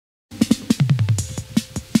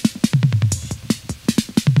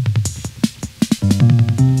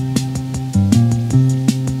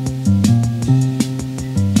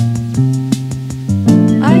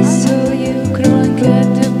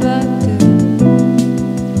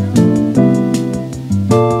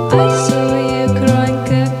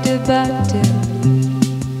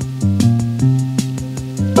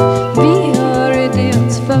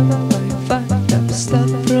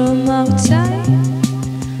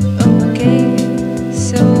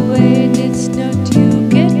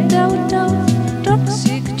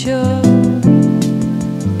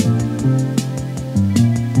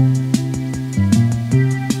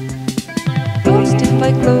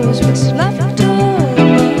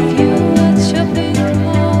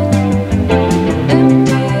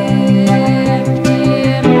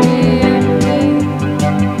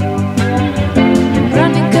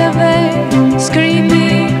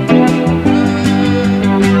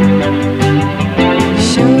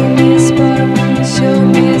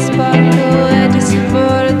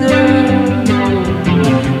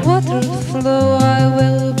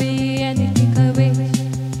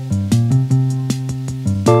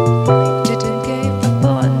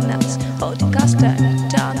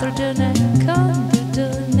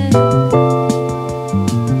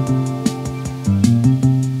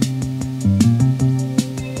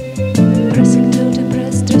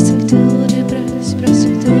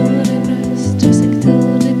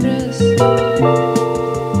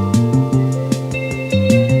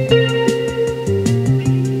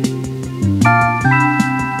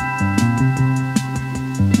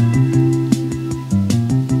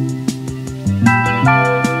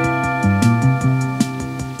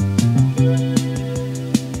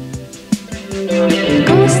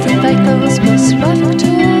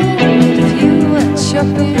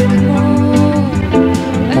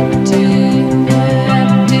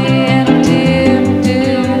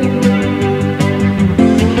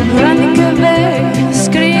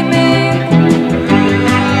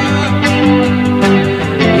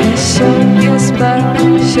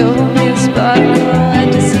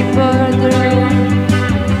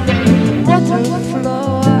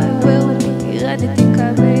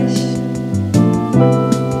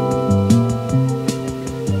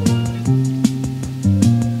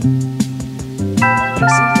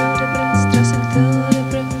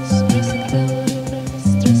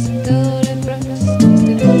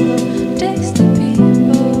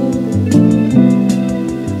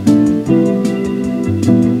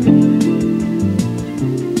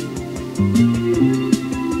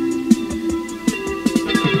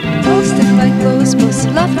clothes, most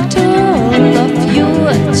love to all of you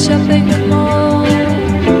at shopping mall.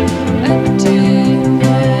 Empty,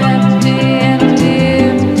 empty, empty,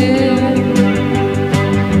 empty.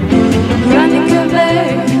 Running away,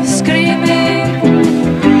 screaming.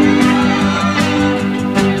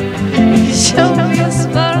 Show me a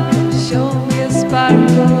sparkle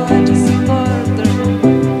at a supporter.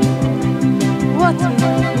 What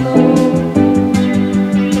will flow?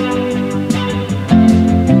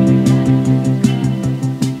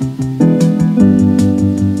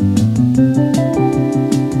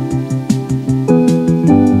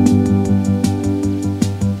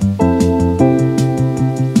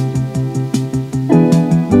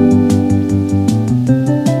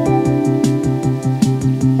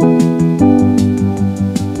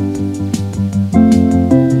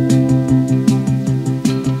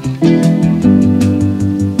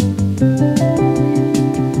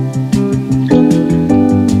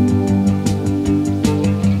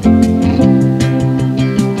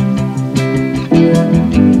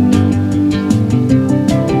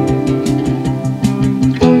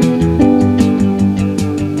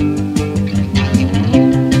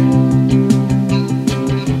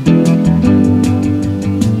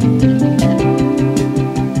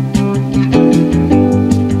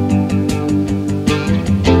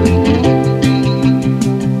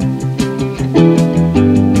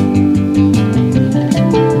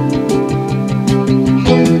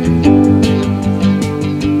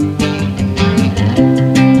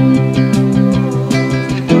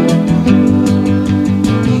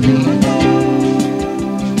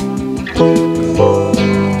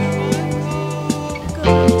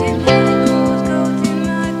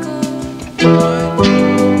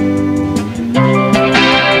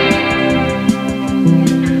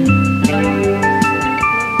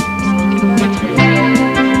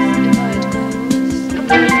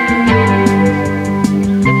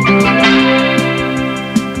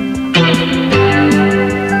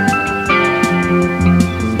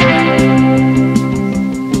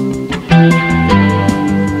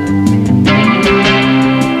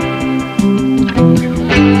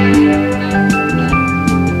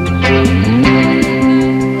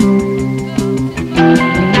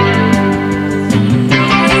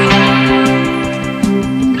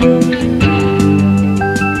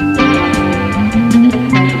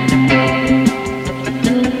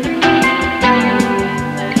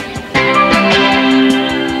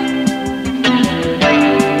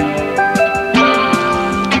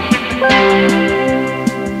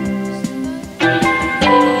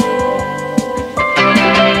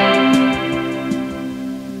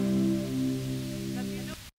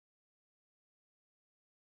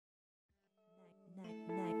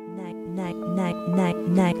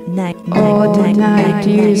 All the night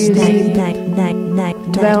you sleep,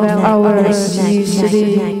 12 hours you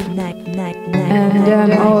sleep, and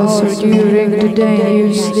then also during the day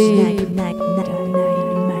you sleep. 9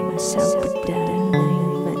 months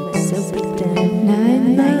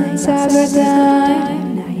every day.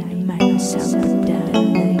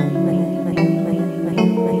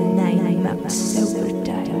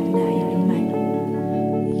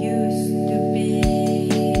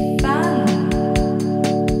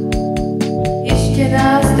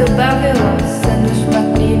 Nás to bavilo, sen už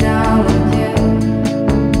špatný náladě.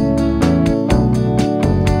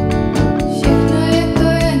 Všechno je to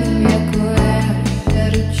jenom jako je,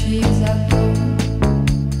 neručí za to.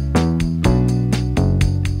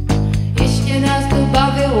 Ještě nás to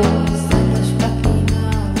bavilo, sen už špatný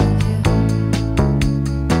náladě.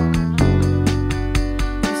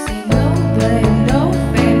 You see no blame, no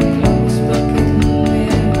fame, close bucket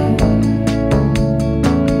moving.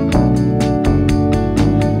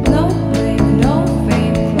 No blame.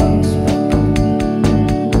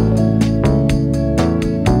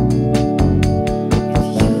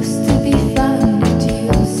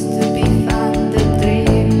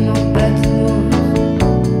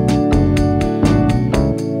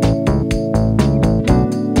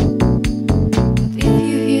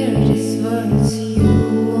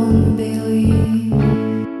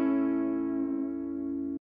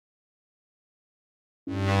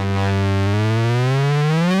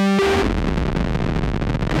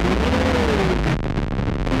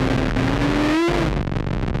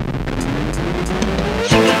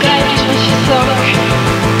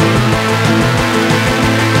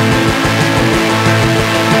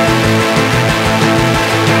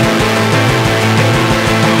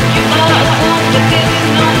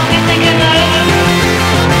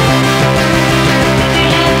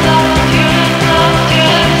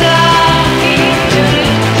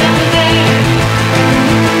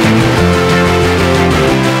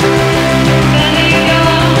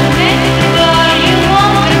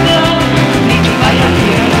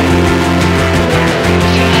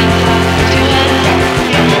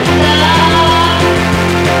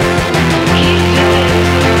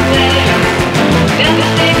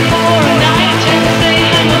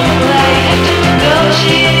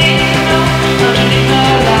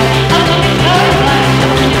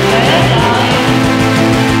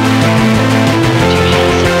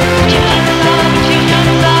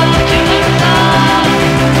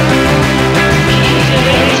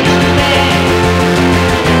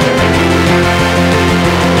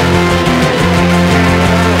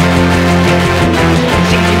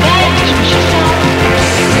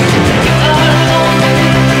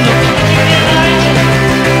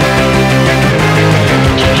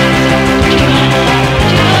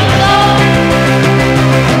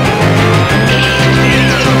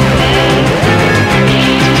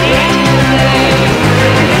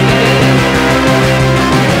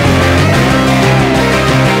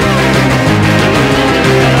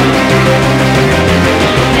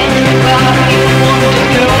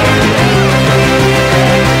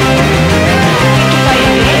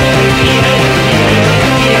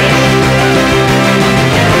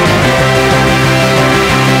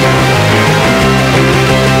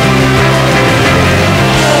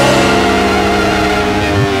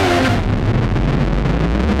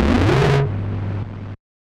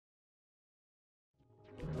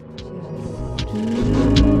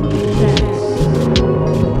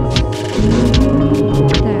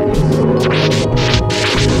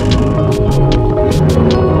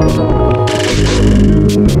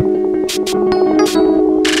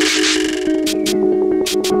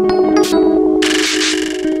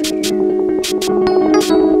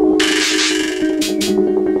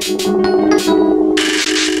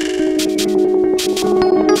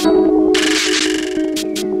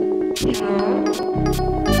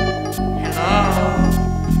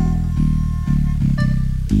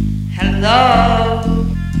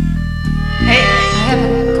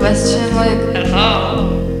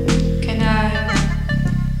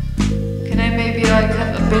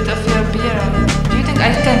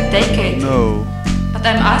 No. But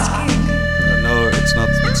I'm asking. No,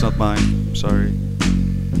 it's not mine. Sorry.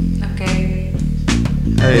 Okay.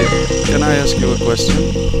 Hey, can I ask you a question?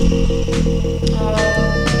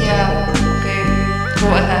 Yeah, okay. Go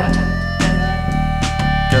ahead.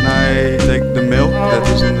 Can I take the milk that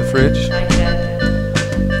is in the fridge? Like that.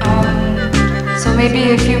 So maybe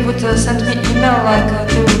if you would send me email like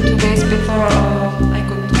 2 days before, I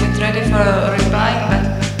could get ready for replying, but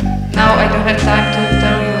now I don't have time to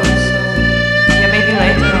tell you, so yeah, maybe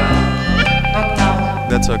later, not now.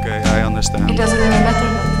 That's okay, I understand. It doesn't really matter,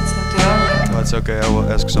 but it's not your. Oh, it's okay, I will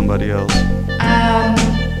ask somebody else.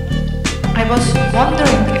 I was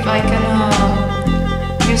wondering if I can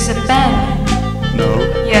use a pen. No.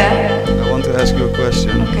 Yeah. I want to ask you a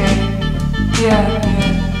question. Okay. Yeah.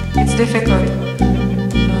 It's difficult.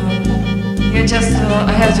 I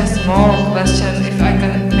have just small question. If I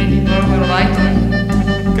can maybe borrow your lighter.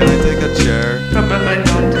 Can I take a chair? Probably not.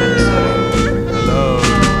 I'm sorry. Hello.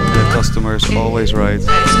 The customer is always right. It's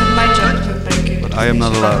not my job to break it. But I am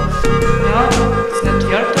not allowed. No, it's not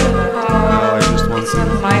your turn. No, I just want It's to.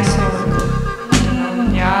 not my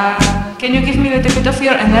song. Yeah. Can you give me a little bit of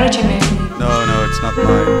your energy, maybe? No, it's not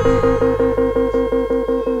mine.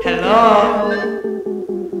 Hello.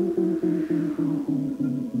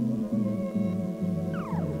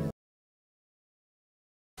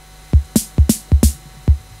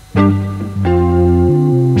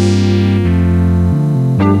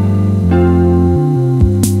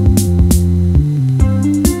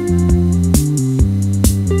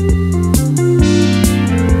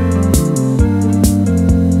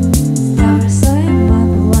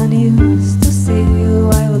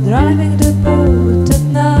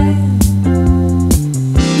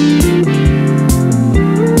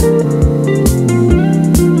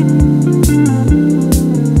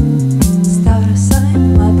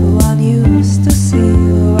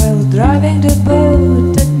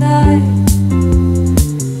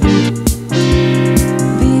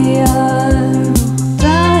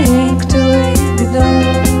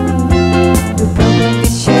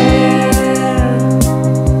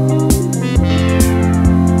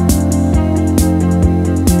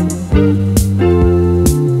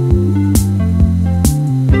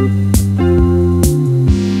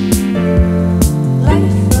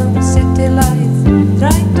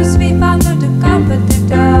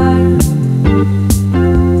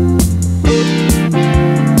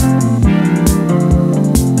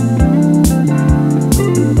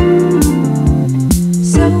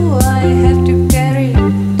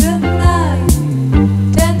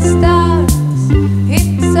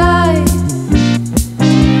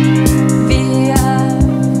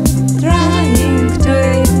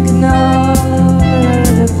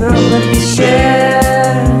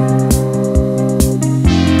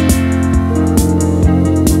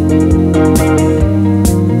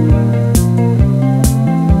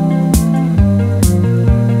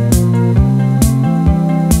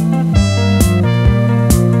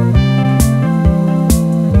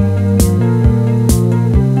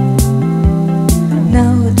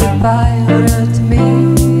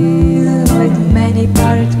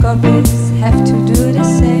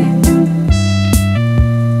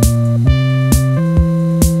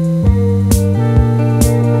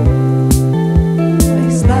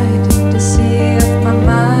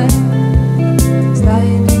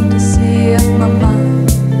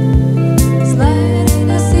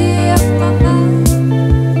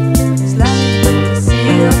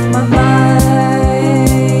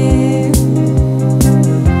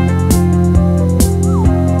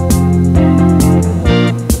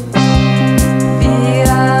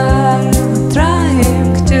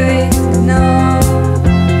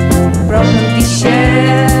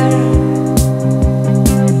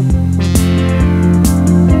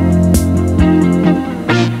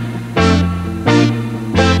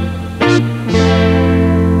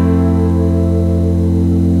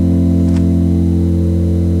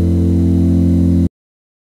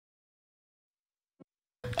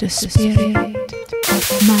 The spirit of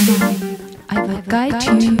money, I will guide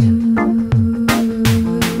you.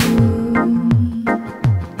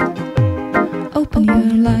 Open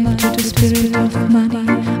your life to the spirit of money.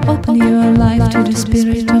 Open your life to the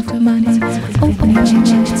spirit of money. Open your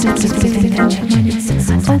life to the spirit of money.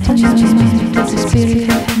 Open your mind to the spirit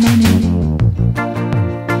of money.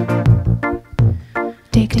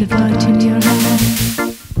 Take the world in your hand.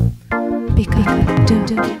 Pick up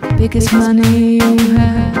the biggest money you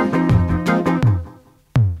have.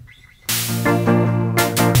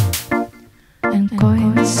 And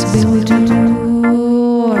coins will do,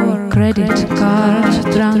 or credit card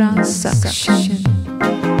transaction.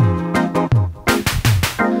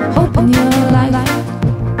 Open your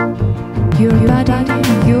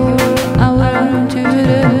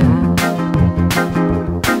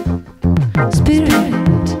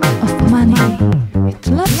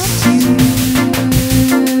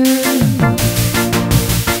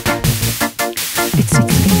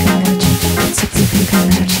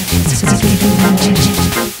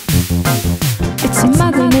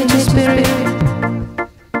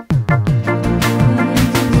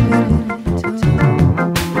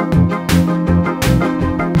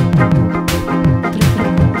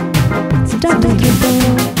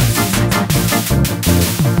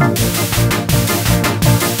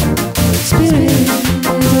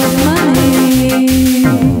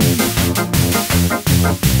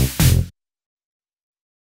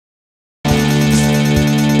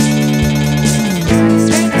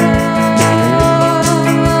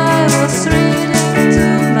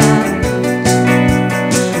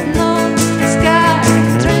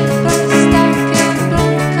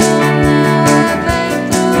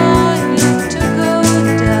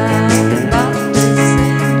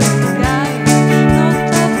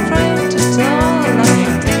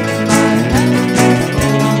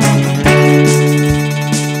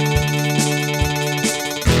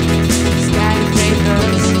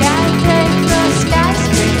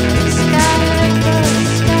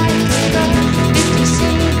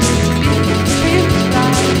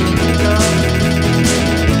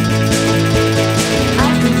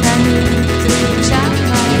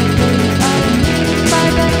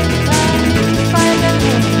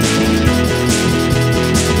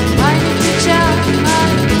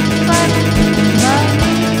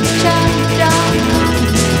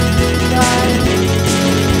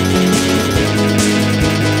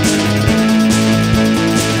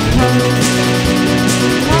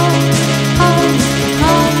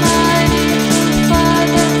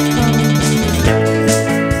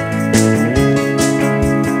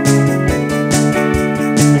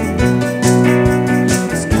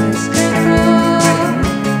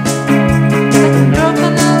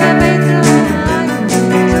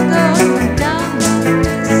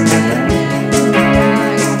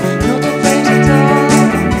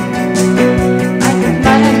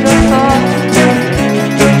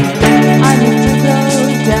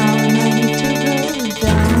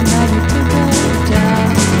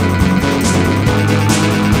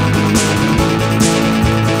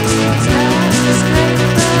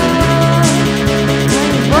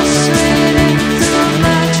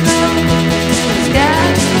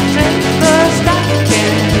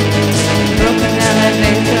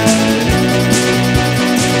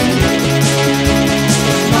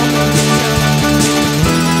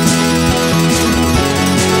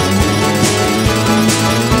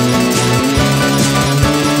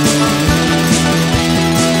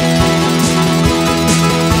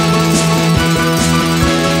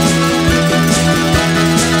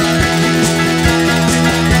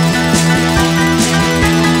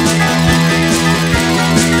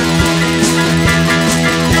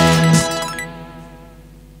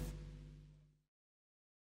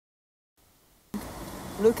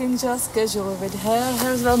looking just casual with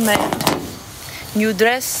hairs well made. New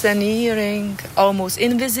dress and earring, almost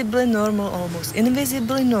invisibly normal, almost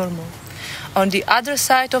invisibly normal. On the other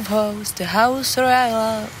side of house, the house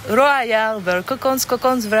royal, where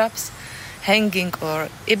cocons wraps, hanging or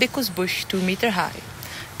hibiscus bush 2 meter high.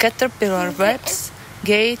 Caterpillar webs,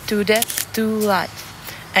 gate to death to life.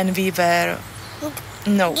 And we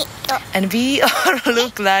all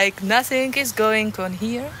look like nothing is going on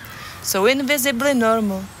here. So invisibly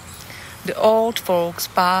normal. The old folks'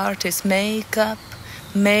 part is makeup,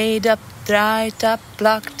 made up, dried up,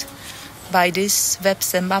 plucked by these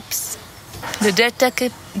webs and maps. The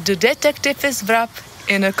detective is wrapped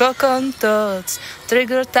in a cocoon thoughts,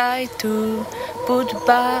 trigger tied to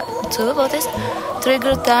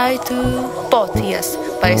trigger tied to pot, yes,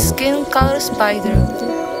 by skin color spider.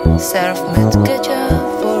 Serve met ketchup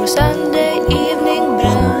for Sunday evening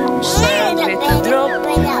brunch. Serve with a drop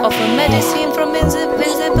of a medicine from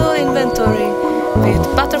invisible inventory. With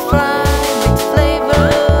butterfly, with flavor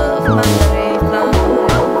of Monterey fly.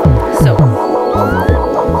 So,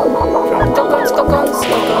 from cocons,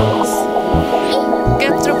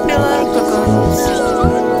 caterpillar cocons.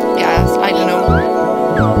 Yes, I don't know.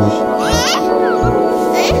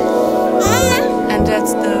 And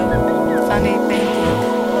that's the funny painting.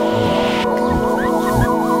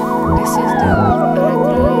 This is the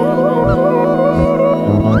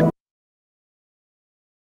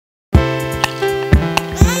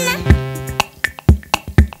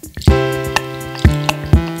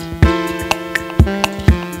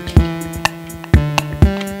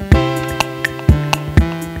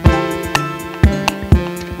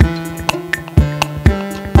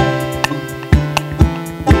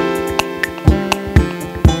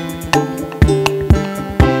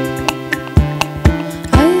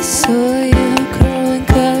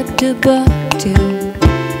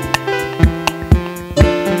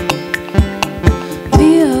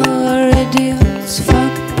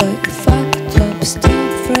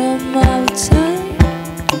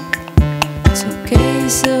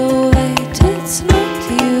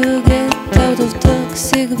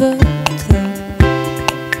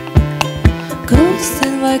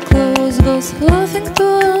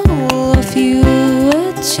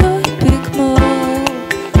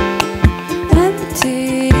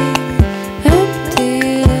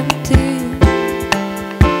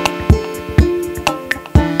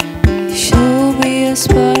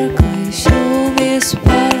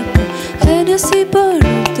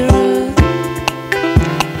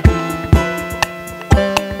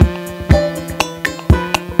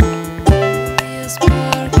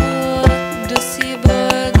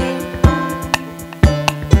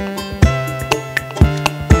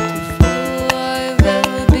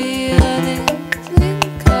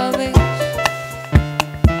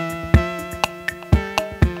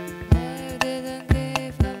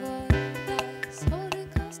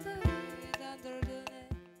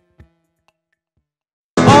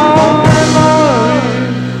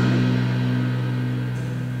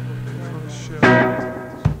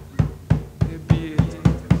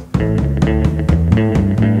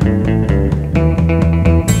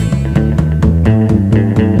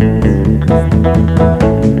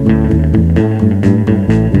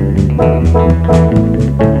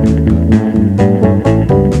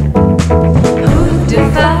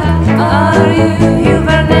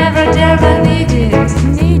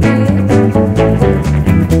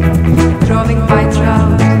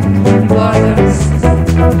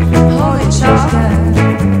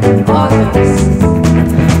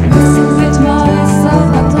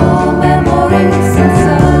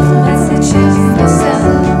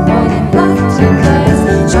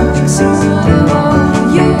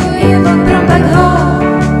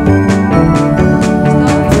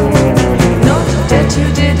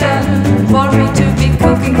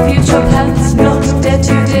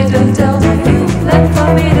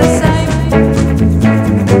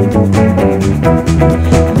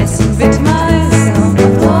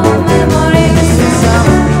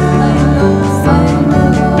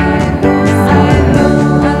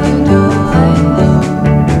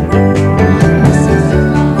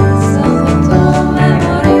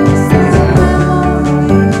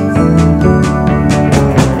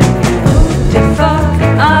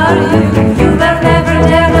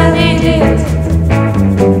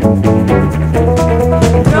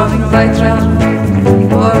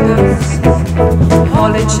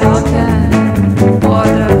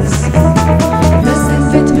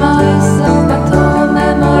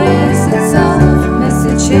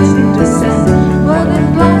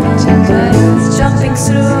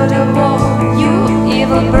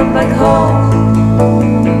back home.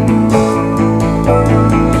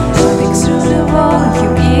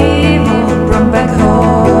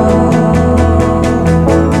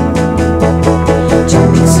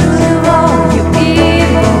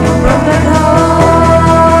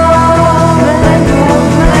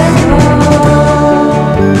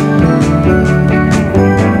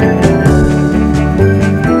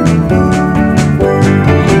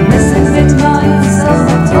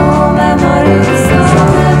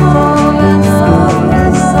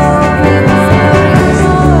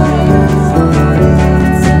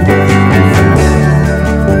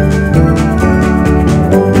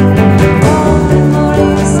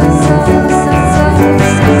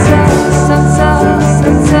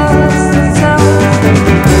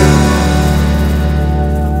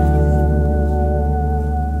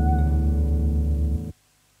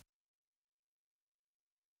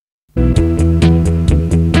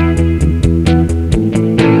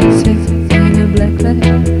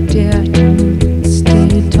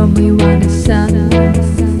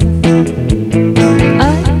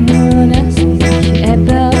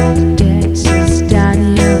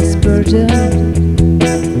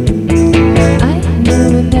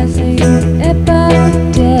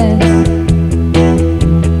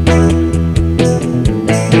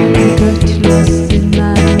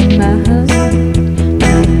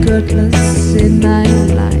 lost in my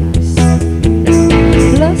lives,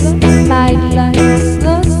 lost in my lives,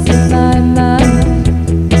 lost in my mind.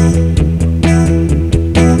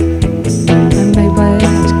 And my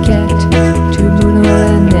white cat to moon or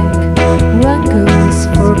a neck. One goes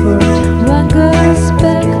forward, one goes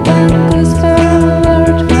back, one goes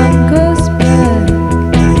forward, one goes back.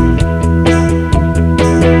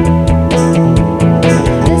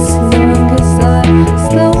 As long as I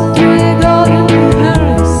slow doing all the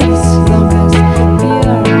rehearsals, as long as we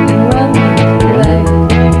are running like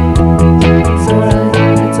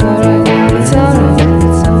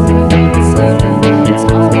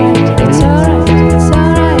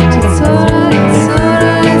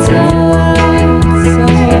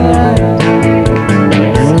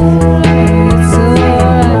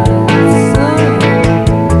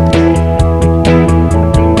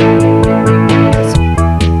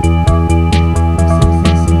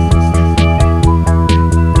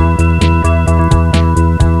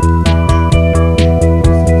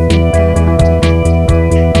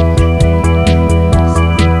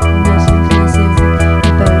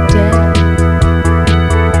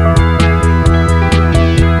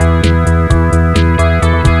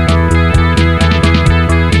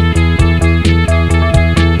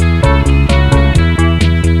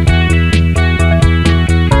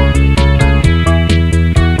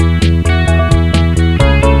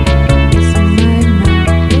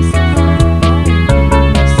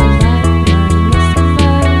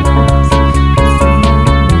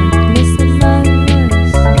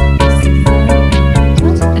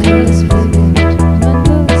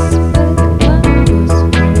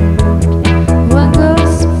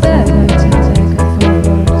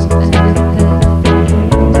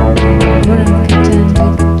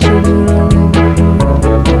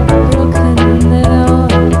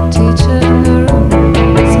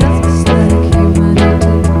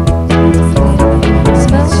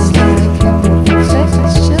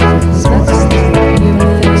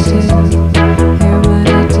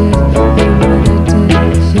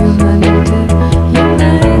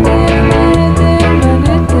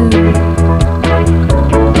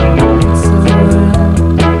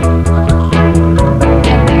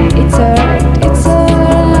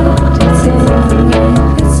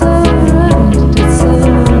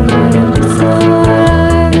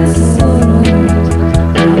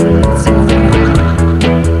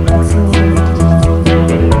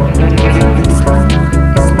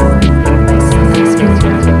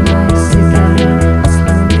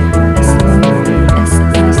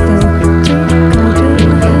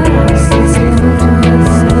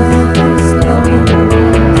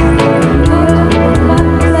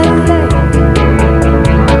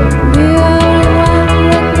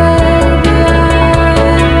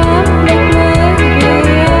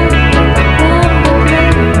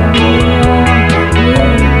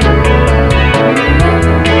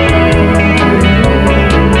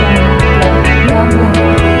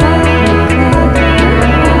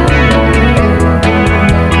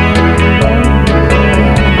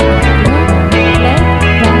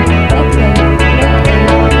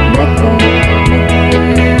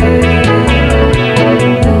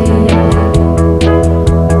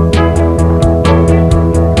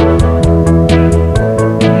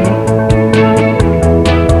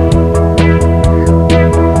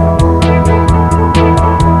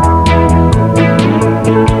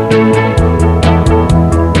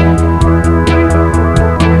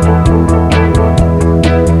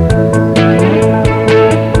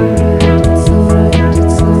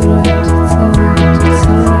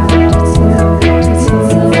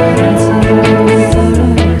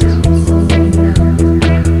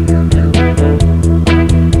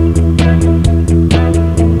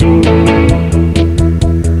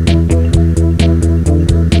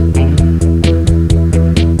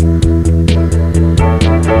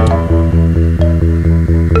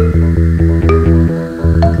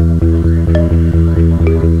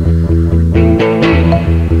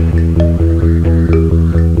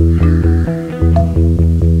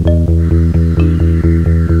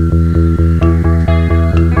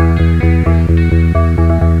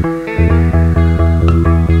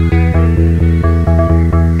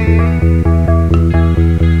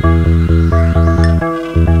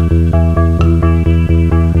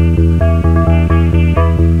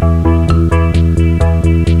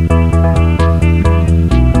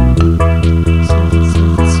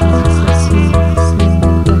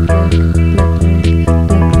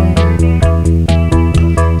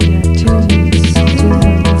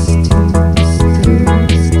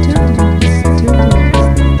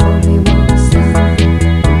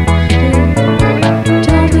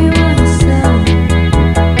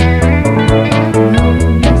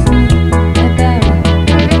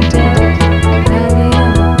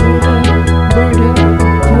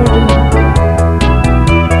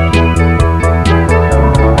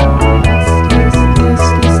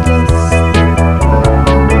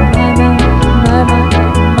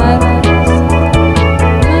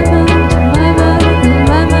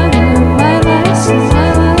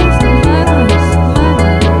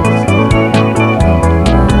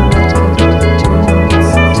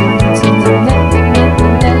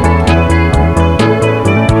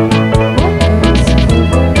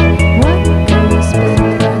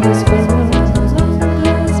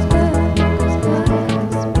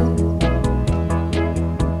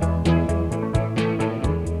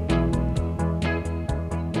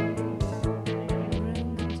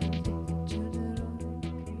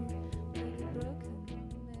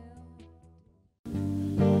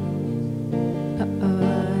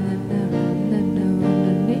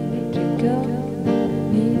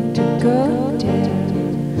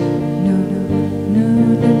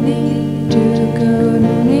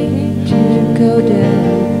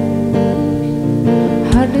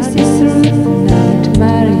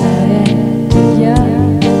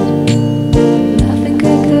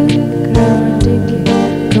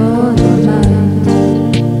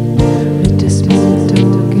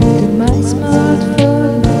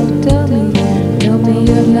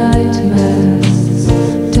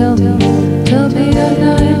tell me your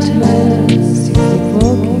nightmares. You keep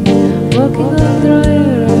walking, walking on the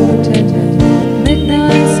railroad and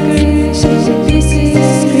midnight scream, shaking pieces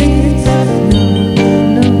scream. No,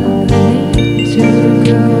 no, I need to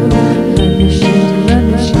go. Vanishing,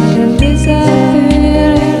 vanishing and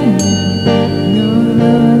disappearing. No, no,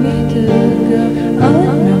 I need to go. Oh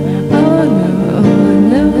no, oh no, oh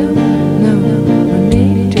no, no, I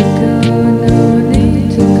need to go. No, I need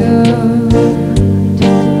to go.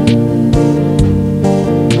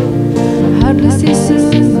 Hardly see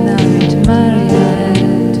soon night,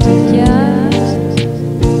 Mariette, yes.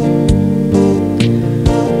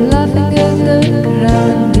 Laughing at the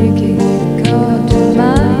ground, digging cotton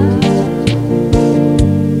mine.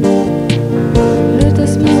 Let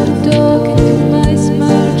us move talking to my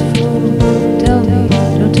smartphone. Tell me,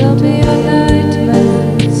 don't tell me your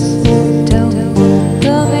nightmares. Tell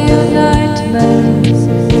me your nightmares.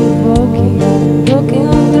 Walking, walking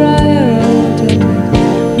on dry road and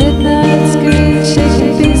midnight screen,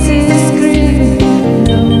 shaking pieces scream.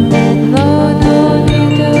 No, no,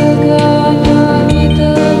 need to go, no, need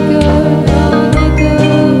to go, no, need to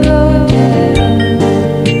go there.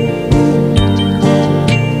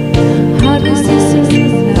 Hardly see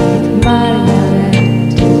night,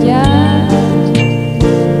 Mariette, yeah.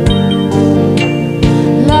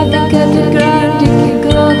 Laughing at the ground, digging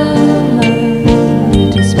golden line. You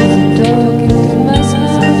just want talking to my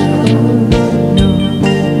smartphone. No,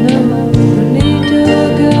 no, I need to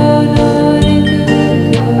go, no, I need to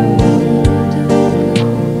go.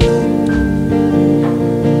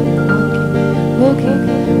 Walking,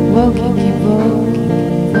 walking, keep walking,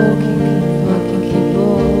 walking, walking, keep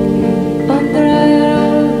walking on the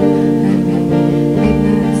railroad and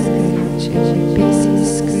midnight screen, shaking pieces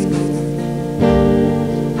scream.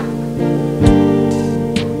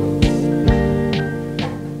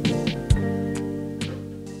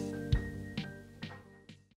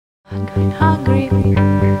 Hungry,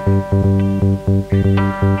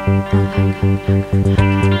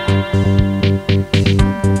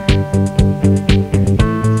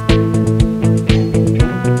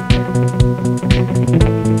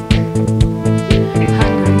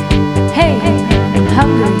 hey,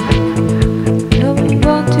 hungry. No one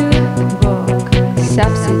want to walk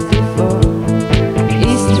subsidy before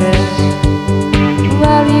Easter.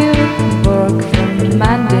 While you work from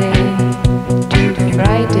Monday to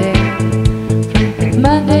Friday, from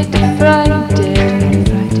Monday to Friday,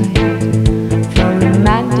 from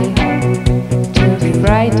Monday to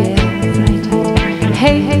Friday.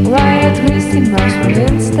 Hey, why at least in most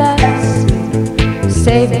instance,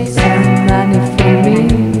 saving some money for me.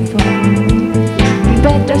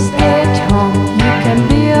 Better stay at home, you can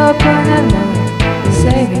be open alone,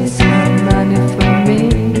 saving some money for me.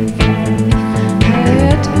 I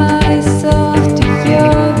let myself to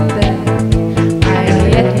your bed, I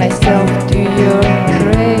let myself to your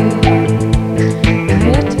grave. I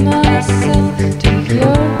let myself to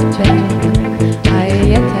your bed, I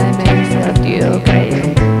let myself to your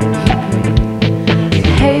grave.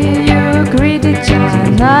 Hey, you greedy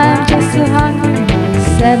child, I'm just so hungry.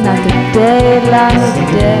 Another day like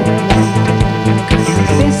dead. Gonna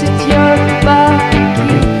visit your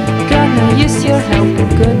barbecue, gonna use your help,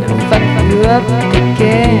 gonna fuck you up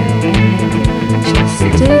again. Just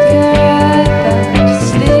take a ride out,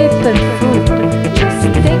 sleep and food, just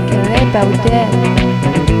think about that.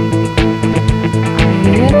 I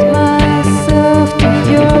let myself to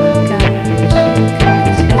your couch,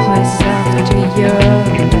 let myself to your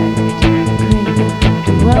bed,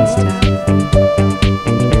 to one step.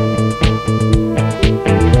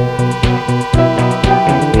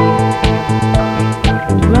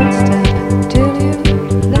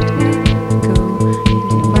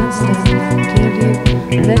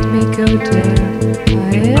 Let me go there.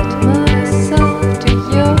 I let myself to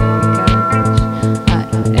your couch. I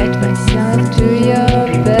let myself to your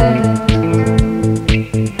bed.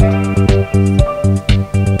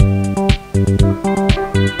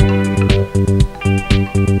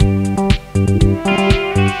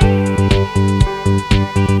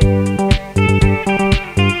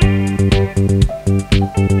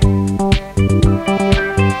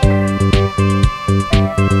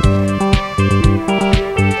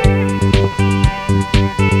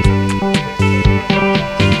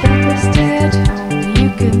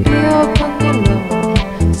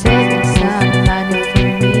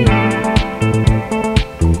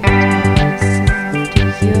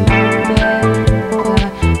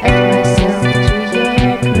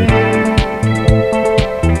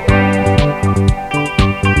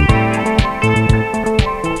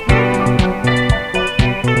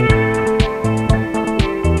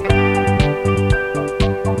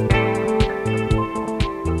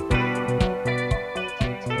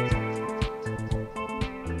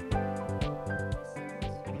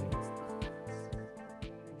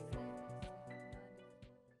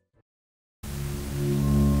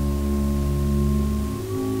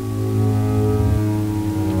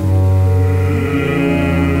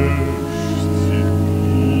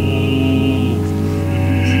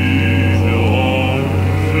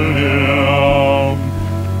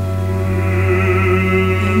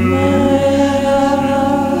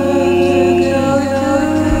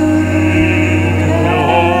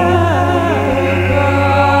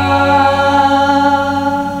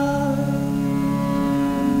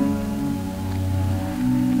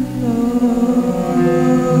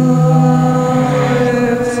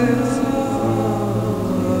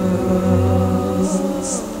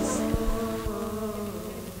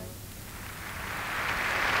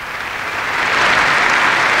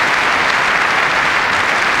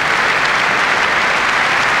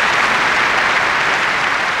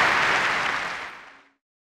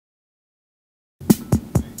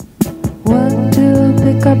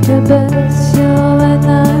 the best show when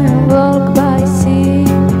I walk by sea.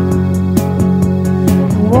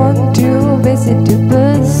 I want to visit the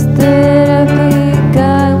best therapy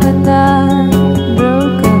guy when I'm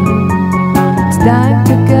broken. It's time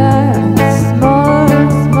to get smaller,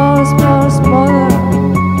 smaller, smaller, smaller.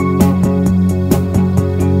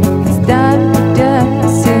 It's time to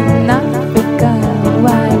dance in Africa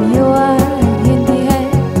while you are in the air.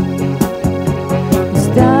 It's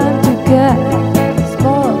time to get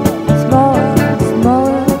smaller, smaller,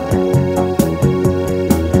 smaller.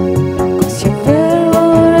 'Cause you were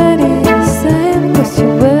already the same, 'cause you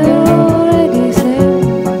were already the same.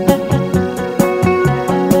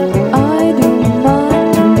 I don't mind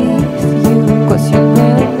to leave you, 'cause you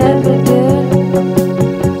were never there.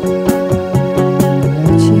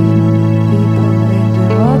 Watching people in the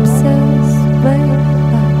obsessed way,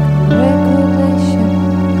 like regulation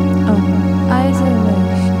of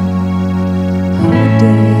isolation. How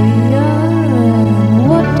they are and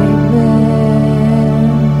what they wear.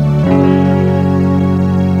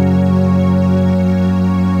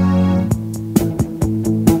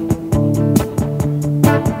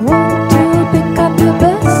 Want to pick up your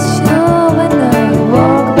best show when I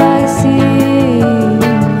walk by sea.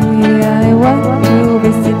 I want to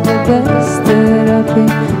visit the best therapy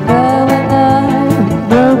when I'm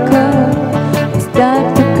broken. It's time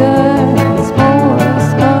to get smaller,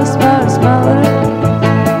 smaller, smaller, smaller.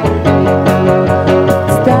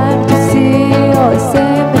 It's time to see all the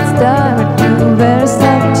same. It's time to wear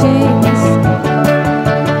some jeans.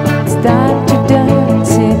 It's time to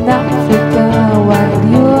dance in Africa while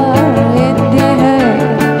you are in the air.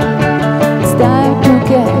 It's time to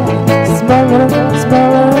get smaller,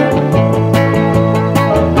 smaller.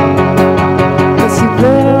 'Cause you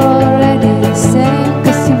were already the same,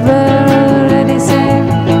 'cause you were already the same.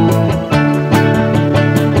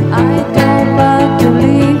 I don't want to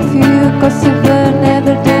leave you, 'cause you were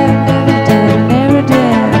never there, never there, never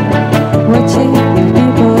there. Watching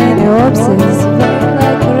people in the obsessed way,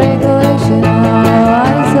 like regulation or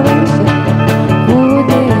isolation. Who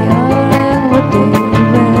they are and what they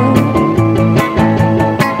wear.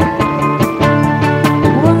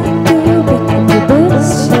 Want to pick up the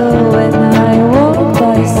best show when I walk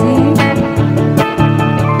by sea.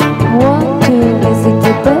 Want to visit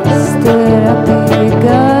the best therapy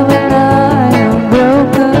guy when I am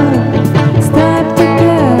broken. It's time to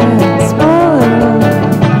get smaller,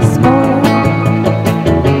 smaller.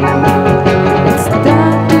 It's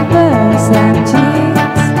time to wear some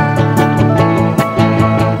jeans.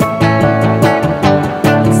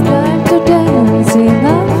 It's time to dance in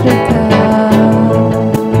Africa.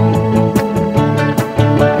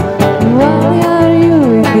 Why are you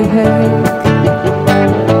in the Hague?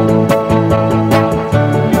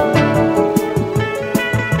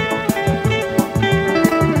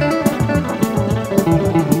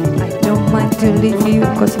 I don't mind to leave you,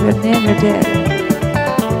 'cause we're never there.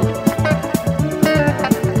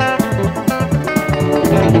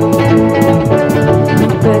 You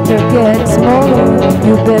better get smaller,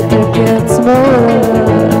 you better get smaller.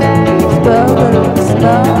 Smaller,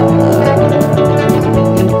 smaller.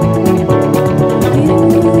 You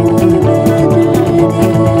better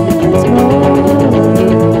get smaller.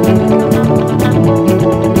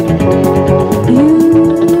 You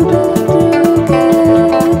better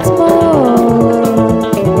get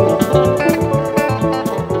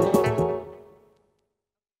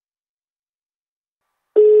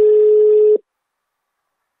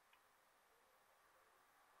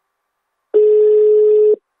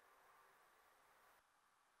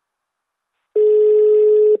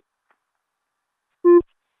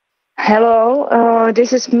Hello,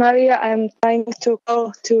 this is Maria. I'm trying to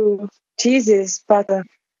call to Jesus, but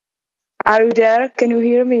are you there? Can you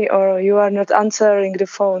hear me, or you are not answering the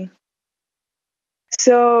phone?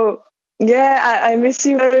 So, yeah, I miss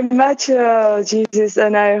you very much, Jesus,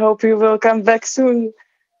 and I hope you will come back soon.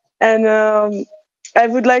 And I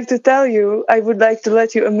would like to tell you, I would like to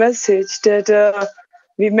let you a message that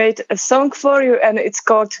we made a song for you, and it's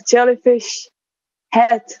called Jellyfish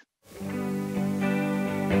Head.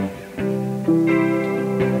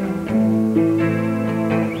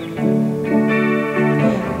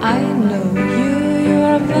 I know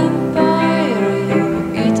you're a vampire. You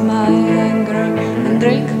eat my anger and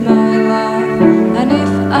drink my love. And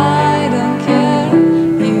if I don't care,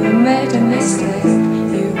 you made a mistake.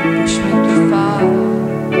 You push me too far.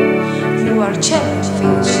 You are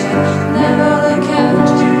jellyfish that never look at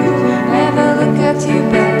you, never look at you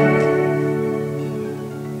back.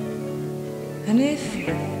 And if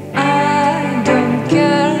I don't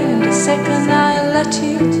care, in the second I let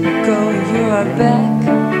you go, you are back.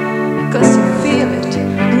 'Cause you feel it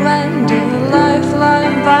When the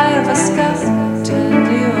lifeline virus cut and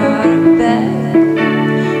you are back,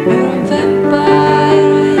 you're a vampire.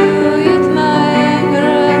 You eat my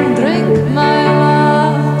anger and drink my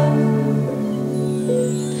love.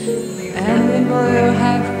 Animal, you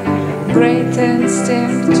have great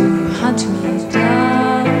instinct to hunt me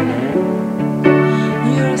down.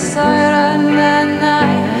 You're a siren and I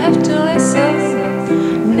have to listen.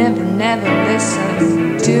 Never, never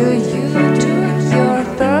listen to you, to your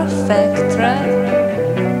perfect threat.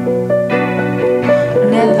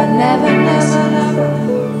 Never, never, never, never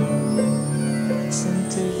listen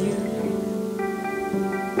to you.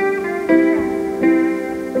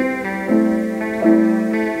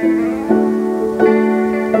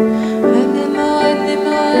 Anymore,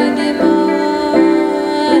 anymore, anymore,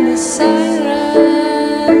 and a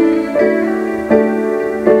siren,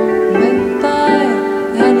 vampire,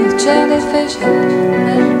 and a jellyfish,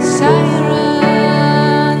 and a siren.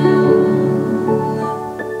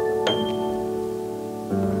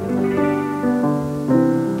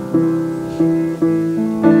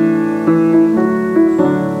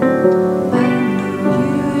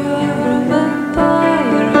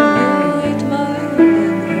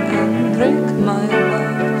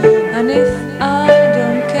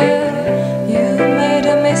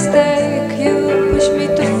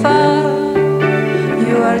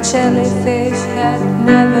 Jellyfish head,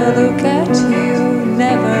 never look at you,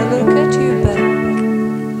 never look at you back.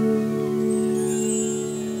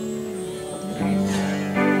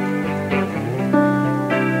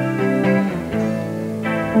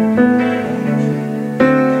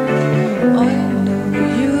 I know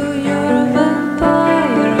you, you're a vampire.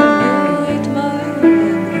 You eat my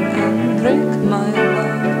liver and drink my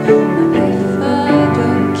blood. And if I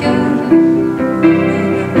don't care, you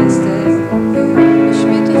made a mistake. You wish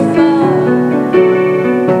me to fall.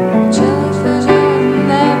 Jellyfish, I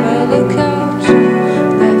never look at you,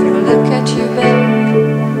 never look at you back.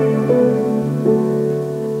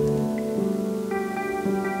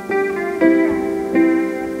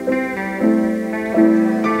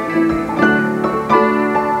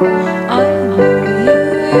 I know you,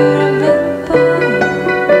 you're a vampire.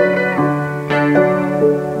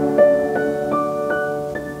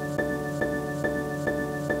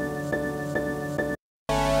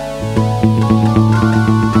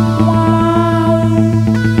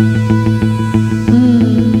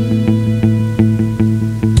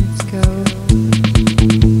 Let's go.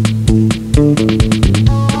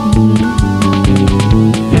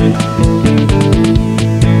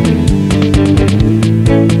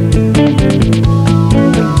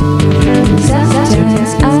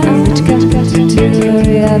 Sometimes I would cut to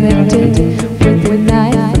reality with a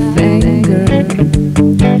knife finger.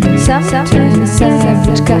 Sometimes I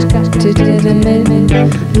would cut to the middle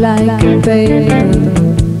like a paper.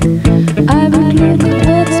 I would look at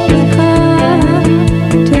what's behind,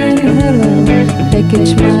 turn hello,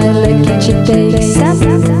 package my luggage, it takes some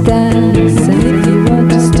time. And if you want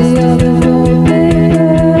to stay on the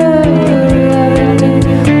reality,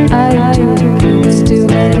 I do, it's too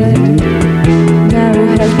late. Now we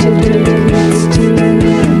have to do it's too late.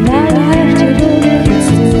 Now we have to do it's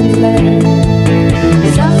too late.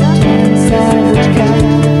 Sometimes I would cut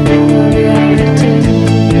reality.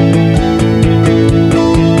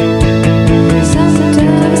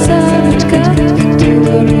 Sometimes I would cut to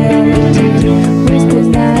reality with the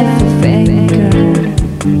knife.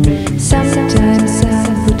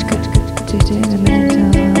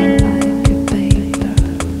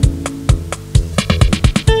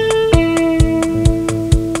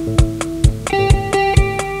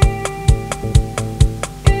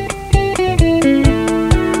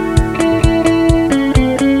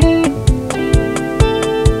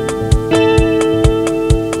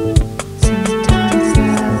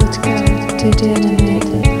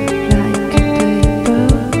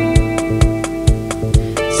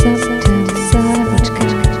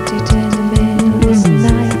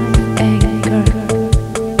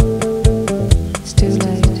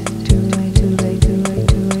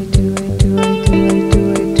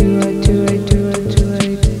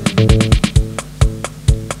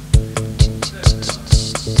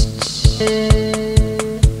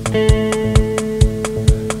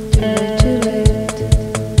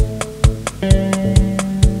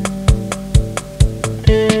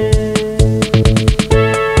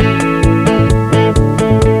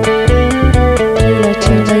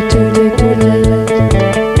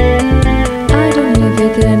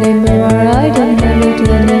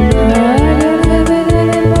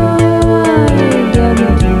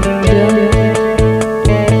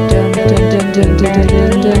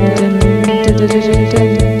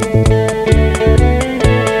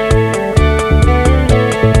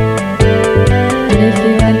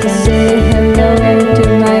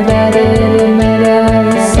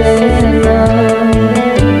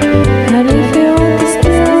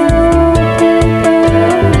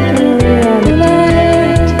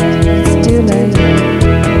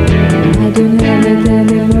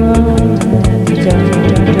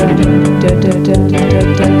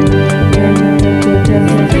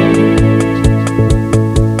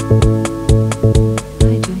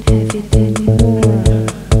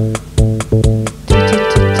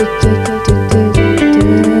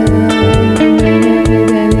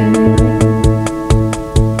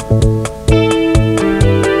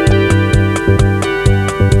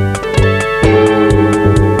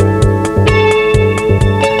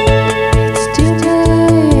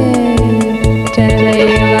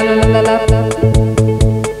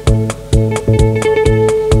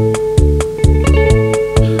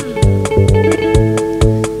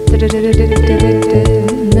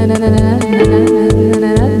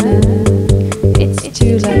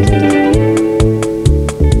 you later.